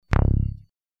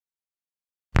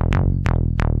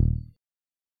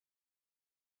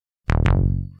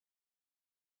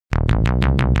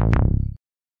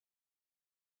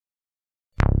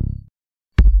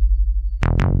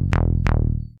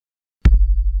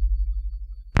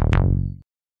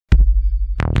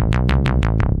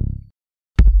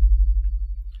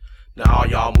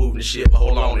the shit, but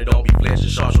hold on, it don't be flesh and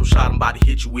shot. So shot I'm about to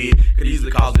hit you with, could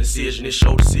easily cause a decision. It's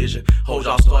your decision. Hoes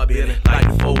y'all start bidding like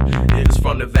the folk. Niggas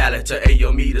from the valley to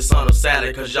AME, the son of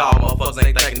Sally. Cause y'all motherfuckers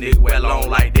ain't thinking nigga well long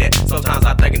like that. Sometimes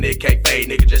I think a nigga can't fade,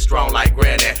 nigga just strong like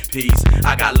granddad. Peace,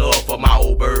 I got love for my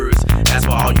old birds. As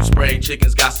for all you spring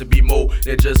chickens, got to be more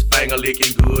than just finger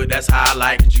licking good. That's how I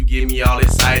like it, you get me all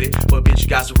excited. But bitch, you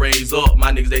got to raise up.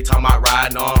 My niggas, they talking about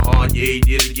riding on. Yeah, he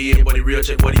did it again, but he real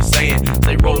check what he's saying.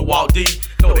 Say roll a walk deep,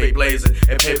 no they blazing.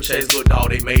 And paper chase, good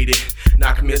dog, they made it.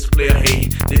 Now commence to player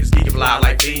hate. Niggas geeking fly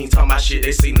like fiends. Talking about shit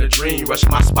they seen in a dream. Rushing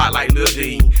my spot like Lil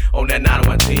Dean. On that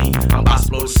 901 team, I'm about to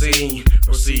blow the scene.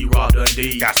 Proceed, Raw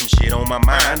Dundee. Got some shit on my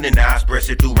mind and I express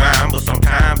it through rhyme. But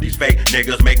sometimes these fake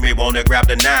niggas make me wanna grab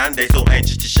the 9. They so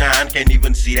anxious to shine, can't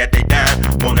even see that they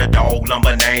dime. Want a dog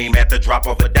lumber name at the drop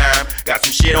of a dime. Got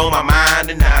some shit on my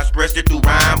mind and I express it through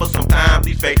rhyme. But sometimes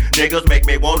these fake niggas make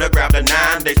me wanna grab the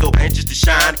 9. They so anxious to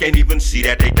shine, can't even see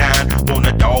that they dime. Want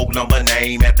a dog lumber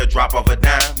name at the drop of a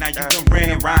dime. Now you done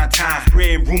ran around time,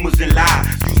 spreading rumors and lies,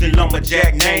 using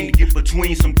LumBerJack name to get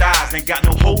between some thighs. Ain't got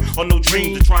no hope or no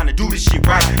dreams of trying to do this shit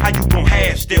right. How you gon'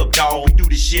 half step, dawg? We do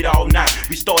this shit all night.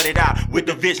 We started out with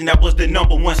the vision that was the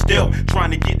 #1 step,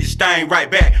 trying to get this thing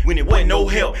right back when it wasn't no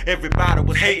help. Everybody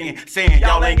was hating, saying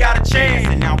y'all ain't got a chance.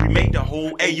 And now we made the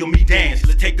whole AME dance.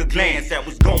 Let's take a glance at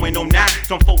what's going on now.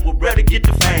 Some folk would rather get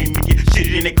the fame and get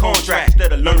shitted in their contract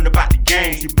instead of learning about the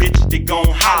game. You bitches, they gon'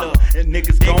 holler and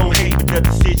niggas gon' hate, but the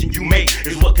decision you make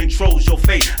is what controls your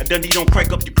fate. I done don't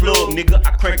crank up the club, nigga,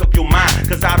 I crank up your mind.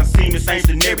 Cause I done seen the same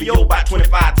scenario about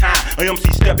 25 times. A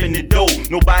MC step in the door,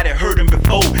 nobody heard him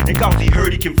before. And cause he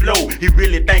heard he can flow, he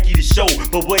really think he the show.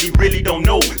 But what he really don't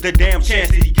know, the damn chance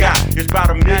that he got is about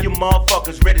 1 million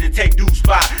motherfuckers ready to take dude's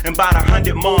spot. And about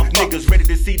 100 motherfuckers ready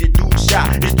to see the dude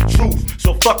shot. It's the truth,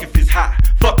 so fuck if it's hot.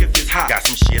 Fuck if it's hot. Got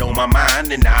some shit on my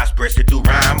mind and I express it through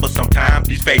rhyme. But sometimes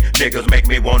these fake niggas make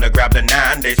me wanna grab the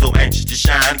 9. They so anxious to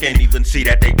shine, can't even see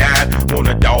that they died. Want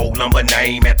a dog lumber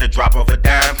name at the drop of a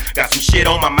dime. Got some shit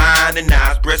on my mind and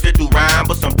I express it through rhyme.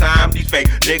 But sometimes these fake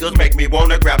niggas make me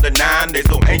wanna grab the 9. They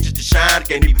so anxious to shine,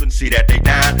 can't even see that they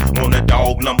died. Want a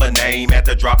dog lumber name at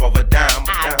the drop of a dime.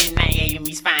 I've been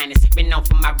AME's finest, been known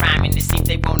for my rhyming. It seems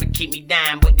they wanna keep me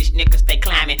down, but these niggas stay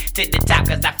climbing to the top.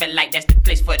 Cause I feel like that's the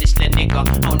place for this little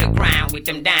nigga on the grind with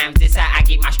them dimes. This how I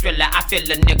get my Strilla. I feel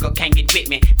a nigga can't get with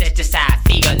me. That's just how I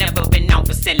feel. Never been known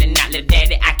for selling out, little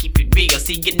daddy. I keep it real.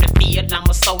 See in the field, I'm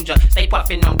a soldier. Stay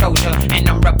puffin' on Doja, and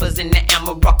them rappers in the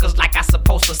ammo rockers like I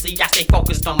supposed to. See, I stay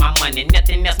focused on my money.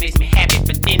 Nothing else makes me happy.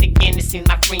 But then again, it seems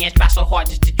my friends try so hard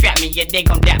just to trap me. Yeah, they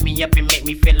gon' dap me up and make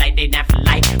me feel like they down for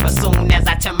life. But soon as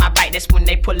I turn my bite, that's when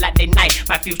they pull out their knife.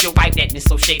 My future wife that been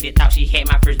so shady, thought she had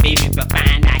my first baby, but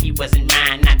find out he wasn't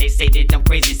mine. Now they say that I'm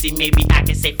crazy. See, maybe I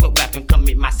can say foot rap and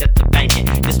commit myself to banking.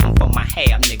 This one for my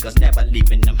hair, niggas never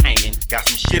leaving them hanging. Got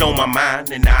some shit on my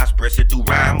mind and I express it through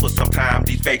rhyme. But sometimes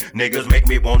these fake niggas make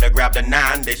me wanna grab the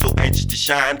 9. They so anxious to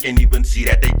shine, can't even see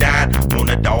that they died. Want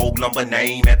a dog lumber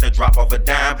name at the drop of a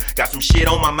dime. Got some shit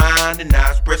on my mind and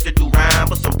I express it through rhyme.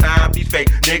 But sometimes these fake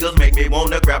niggas make me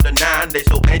wanna grab the 9. They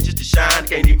so anxious to shine,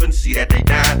 can't even see that they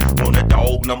died. Want a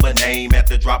dog lumber name at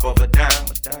the drop of a dime.